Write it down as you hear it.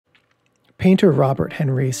Painter Robert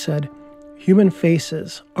Henry said, "Human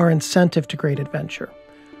faces are incentive to great adventure.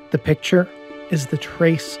 The picture is the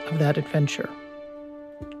trace of that adventure."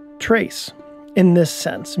 Trace, in this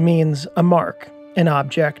sense, means a mark, an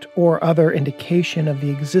object, or other indication of the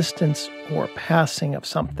existence or passing of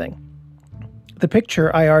something. The picture,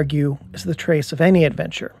 I argue, is the trace of any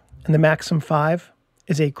adventure, and the Maxxum 5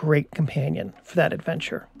 is a great companion for that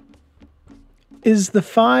adventure. Is the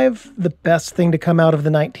 5 the best thing to come out of the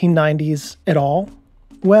 1990s at all?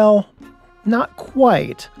 Well, not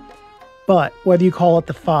quite. But whether you call it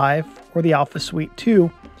the 5 or the Alpha Suite 2,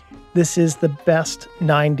 this is the best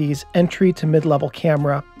 90s entry to mid-level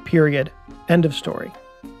camera, period. End of story.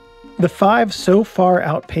 The 5 so far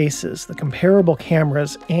outpaces the comparable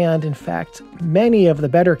cameras and, in fact, many of the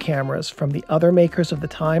better cameras from the other makers of the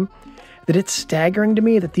time that it's staggering to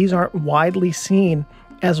me that these aren't widely seen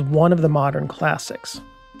as one of the modern classics.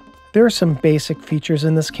 There are some basic features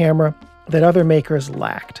in this camera that other makers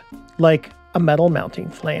lacked, like a metal mounting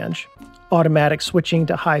flange, automatic switching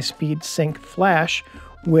to high-speed sync flash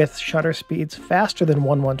with shutter speeds faster than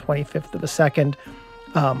 1/125th of a second,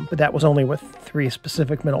 but that was only with 3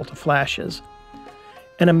 specific Minolta flashes.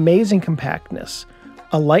 An amazing compactness,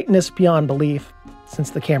 a lightness beyond belief,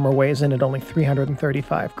 since the camera weighs in at only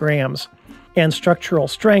 335 grams, and structural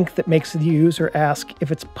strength that makes the user ask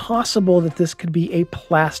if it's possible that this could be a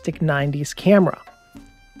plastic 90s camera.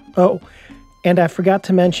 Oh, and I forgot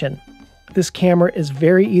to mention, this camera is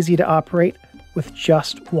very easy to operate with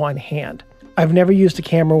just one hand. I've never used a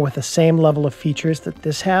camera with the same level of features that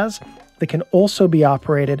this has that can also be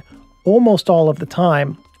operated almost all of the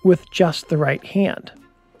time with just the right hand.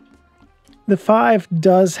 The 5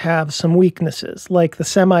 does have some weaknesses, like the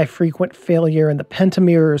semi-frequent failure in the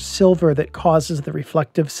pentamirror's silver that causes the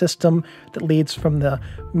reflective system that leads from the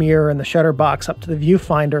mirror and the shutter box up to the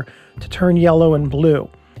viewfinder to turn yellow and blue,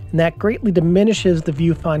 and that greatly diminishes the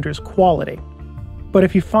viewfinder's quality. But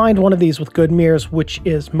if you find one of these with good mirrors, which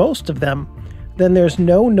is most of them, then there's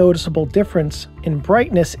no noticeable difference in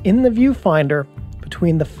brightness in the viewfinder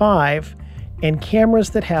between the 5 and cameras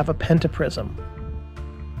that have a pentaprism.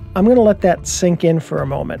 I'm going to let that sink in for a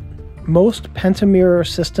moment. Most pentamirror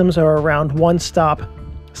systems are around 1 stop,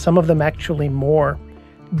 some of them actually more,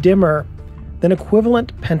 dimmer than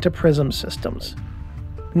equivalent pentaprism systems,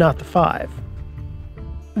 not the 5.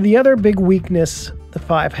 The other big weakness the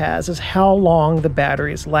 5 has is how long the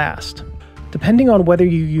batteries last. Depending on whether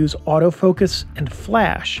you use autofocus and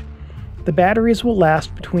flash, the batteries will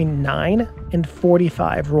last between 9 and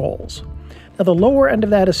 45 rolls. Now, the lower end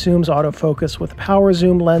of that assumes autofocus with power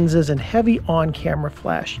zoom lenses and heavy on-camera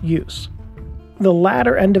flash use. The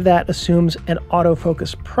latter end of that assumes an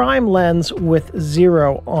autofocus prime lens with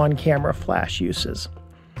 0 on-camera flash uses.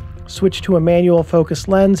 Switch to a manual focus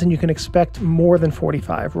lens and you can expect more than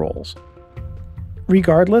 45 rolls.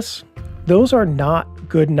 Regardless, those are not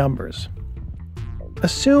good numbers.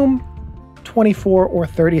 Assume 24 or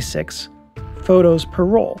 36 photos per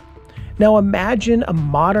roll. Now imagine a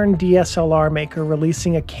modern DSLR maker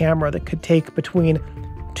releasing a camera that could take between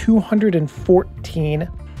 214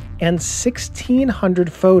 and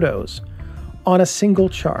 1,600 photos on a single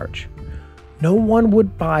charge. No one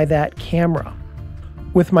would buy that camera.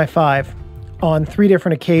 With my 5, on 3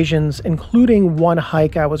 different occasions, including one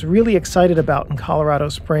hike I was really excited about in Colorado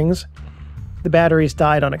Springs, the batteries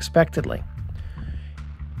died unexpectedly.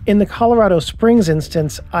 In the Colorado Springs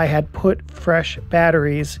instance, I had put fresh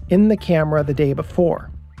batteries in the camera the day before.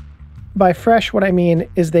 By fresh, what I mean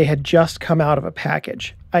is they had just come out of a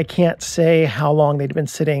package. I can't say how long they'd been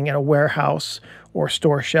sitting in a warehouse or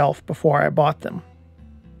store shelf before I bought them.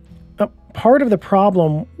 Part of the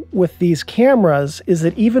problem with these cameras is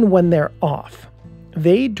that even when they're off,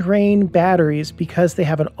 they drain batteries because they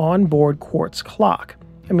have an onboard quartz clock.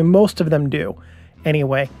 I mean, most of them do.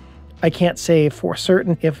 Anyway, I can't say for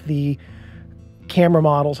certain if the camera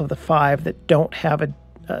models of the 5 that don't have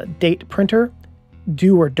a date printer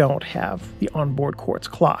do or don't have the onboard quartz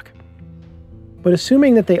clock. But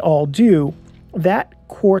assuming that they all do, that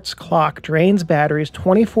quartz clock drains batteries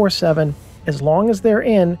 24/7 as long as they're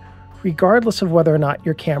in, regardless of whether or not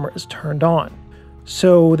your camera is turned on.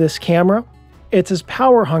 So this camera, it's as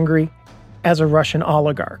power hungry as a Russian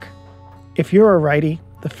oligarch. If you're a righty,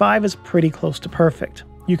 the 5 is pretty close to perfect.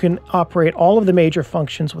 You can operate all of the major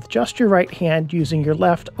functions with just your right hand, using your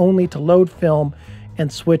left only to load film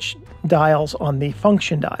and switch dials on the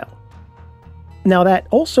function dial. Now that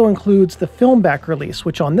also includes the film back release,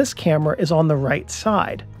 which on this camera is on the right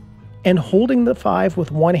side. And holding the 5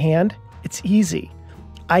 with one hand, it's easy.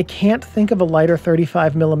 I can't think of a lighter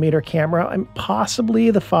 35mm camera, and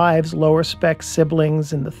possibly the 5's lower spec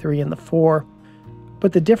siblings in the 3 and the 4.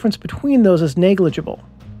 but the difference between those is negligible.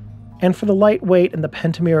 And for the lightweight and the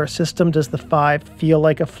pentamirror system, does the 5 feel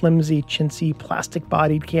like a flimsy, chintzy,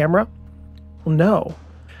 plastic-bodied camera? Well, no.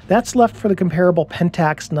 That's left for the comparable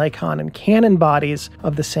Pentax, Nikon, and Canon bodies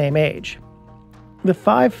of the same age. The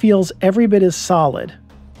 5 feels every bit as solid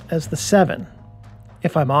as the 7.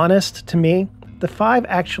 If I'm honest, to me, the 5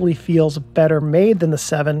 actually feels better made than the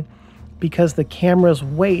 7 because the camera's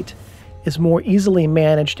weight is more easily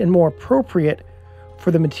managed and more appropriate for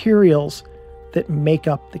the materials that make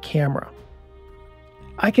up the camera.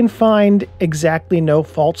 I can find exactly no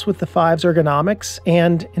faults with the 5's ergonomics,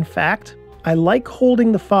 and in fact, I like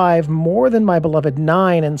holding the 5 more than my beloved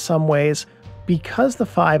 9 in some ways because the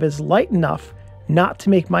 5 is light enough not to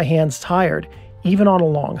make my hands tired, even on a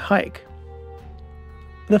long hike.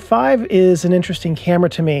 The 5 is an interesting camera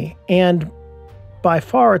to me, and by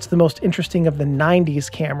far it's the most interesting of the 90s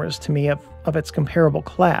cameras to me of its comparable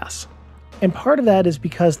class. And part of that is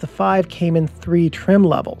because the 5 came in 3 trim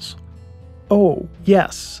levels. Oh,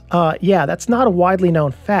 yes. Yeah, that's not a widely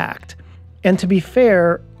known fact. And to be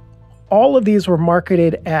fair, all of these were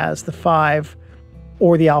marketed as the 5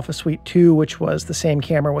 or the Alpha Suite 2, which was the same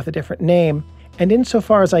camera with a different name. And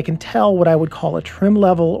insofar as I can tell, what I would call a trim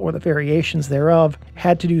level or the variations thereof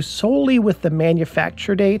had to do solely with the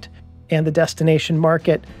manufacture date and the destination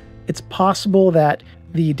market. It's possible that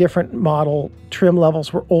the different model trim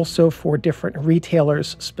levels were also for different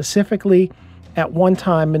retailers specifically. At one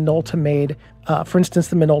time, Minolta made, for instance,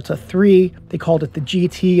 the Minolta 3, they called it the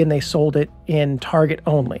GT, and they sold it in Target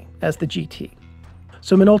only as the GT.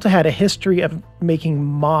 So Minolta had a history of making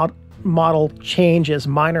model changes,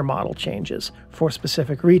 minor model changes, for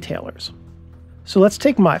specific retailers. So let's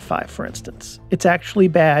take my 5, for instance. It's actually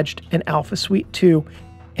badged an Alpha Suite 2,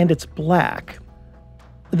 and it's black.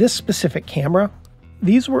 This specific camera,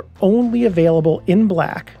 these were only available in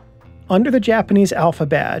black, under the Japanese Alpha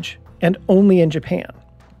badge, and only in Japan.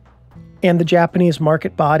 And the Japanese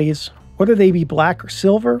market bodies, whether they be black or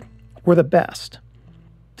silver, were the best.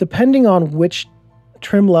 Depending on which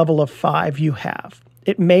trim level of 5 you have,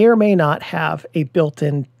 it may or may not have a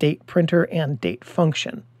built-in date printer and date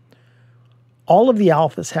function. All of the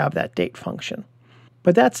Alphas have that date function,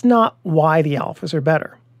 but that's not why the Alphas are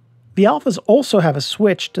better. The Alphas also have a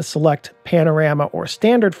switch to select panorama or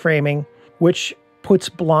standard framing, which puts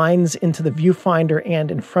blinds into the viewfinder and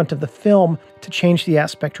in front of the film to change the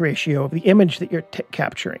aspect ratio of the image that you're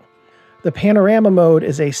capturing. The panorama mode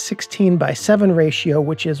is a 16:7 ratio,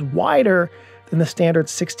 which is wider than the standard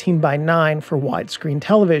 16:9 for widescreen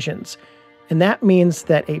televisions, and that means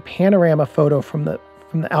that a panorama photo from the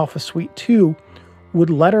Alpha Suite 2 would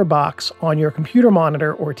letterbox on your computer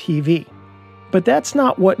monitor or TV. But that's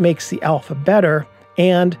not what makes the Alpha better,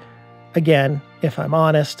 and again, if I'm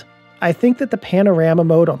honest, I think that the panorama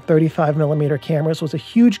mode on 35mm cameras was a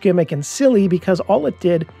huge gimmick and silly because all it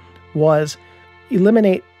did was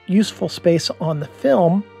eliminate useful space on the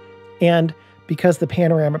film, and because the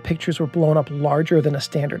panorama pictures were blown up larger than a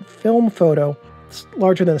standard film photo,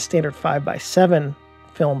 larger than a standard 5:7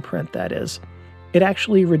 film print that is, it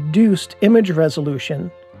actually reduced image resolution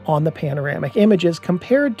on the panoramic images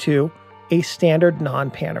compared to a standard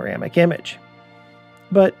non-panoramic image.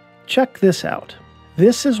 But check this out.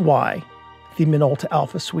 This is why the Minolta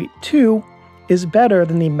Alpha Suite 2 is better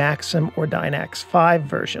than the Maxxum or Dynax 5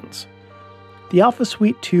 versions. The Alpha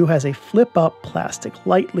Suite 2 has a flip-up plastic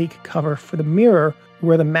light leak cover for the mirror,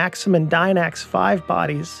 where the Maxxum and Dynax 5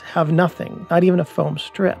 bodies have nothing, not even a foam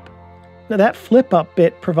strip. Now that flip-up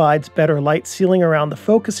bit provides better light sealing around the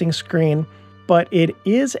focusing screen, but it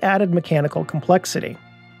is added mechanical complexity.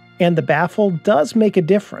 And the baffle does make a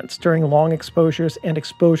difference during long exposures and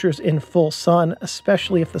exposures in full sun,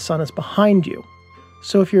 especially if the sun is behind you.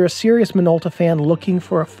 So if you're a serious Minolta fan looking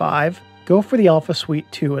for a 5, go for the Alpha Suite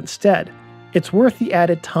 2 instead. It's worth the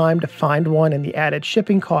added time to find one and the added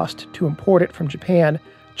shipping cost to import it from Japan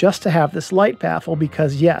just to have this light baffle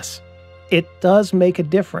because yes, it does make a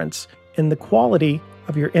difference in the quality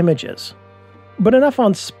of your images. But enough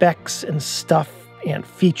on specs and stuff and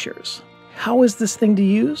features. How is this thing to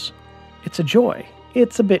use? It's a joy.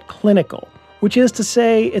 It's a bit clinical, which is to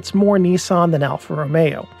say it's more Nissan than Alfa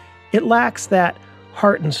Romeo. It lacks that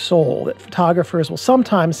heart and soul that photographers will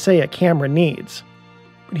sometimes say a camera needs.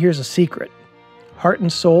 But here's a secret. Heart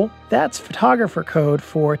and soul, that's photographer code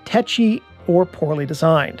for tetchy or poorly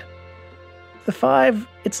designed. The 5,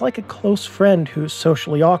 it's like a close friend who's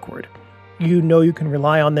socially awkward. You know you can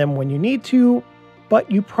rely on them when you need to, but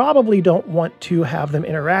you probably don't want to have them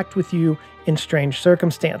interact with you in strange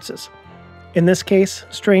circumstances. In this case,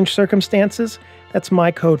 strange circumstances, that's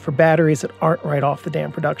my code for batteries that aren't right off the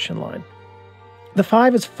damn production line. The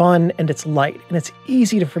 5 is fun and it's light, and it's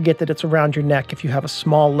easy to forget that it's around your neck if you have a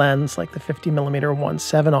small lens like the 50mm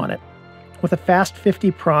 1.7 on it. With a fast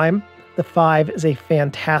 50 prime, the 5 is a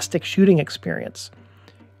fantastic shooting experience.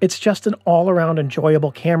 It's just an all-around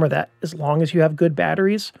enjoyable camera that, as long as you have good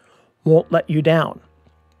batteries, won't let you down.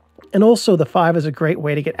 And also, the 5 is a great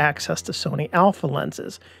way to get access to Sony alpha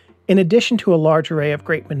lenses. In addition to a large array of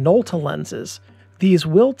great Minolta lenses, these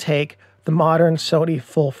will take the modern Sony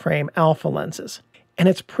full-frame alpha lenses, and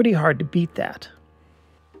it's pretty hard to beat that.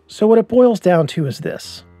 So what it boils down to is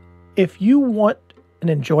this. If you want an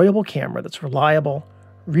enjoyable camera that's reliable,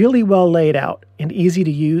 really well laid out, and easy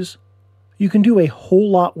to use, you can do a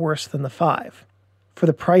whole lot worse than the 5. For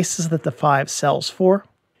the prices that the 5 sells for,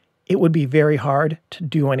 it would be very hard to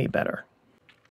do any better.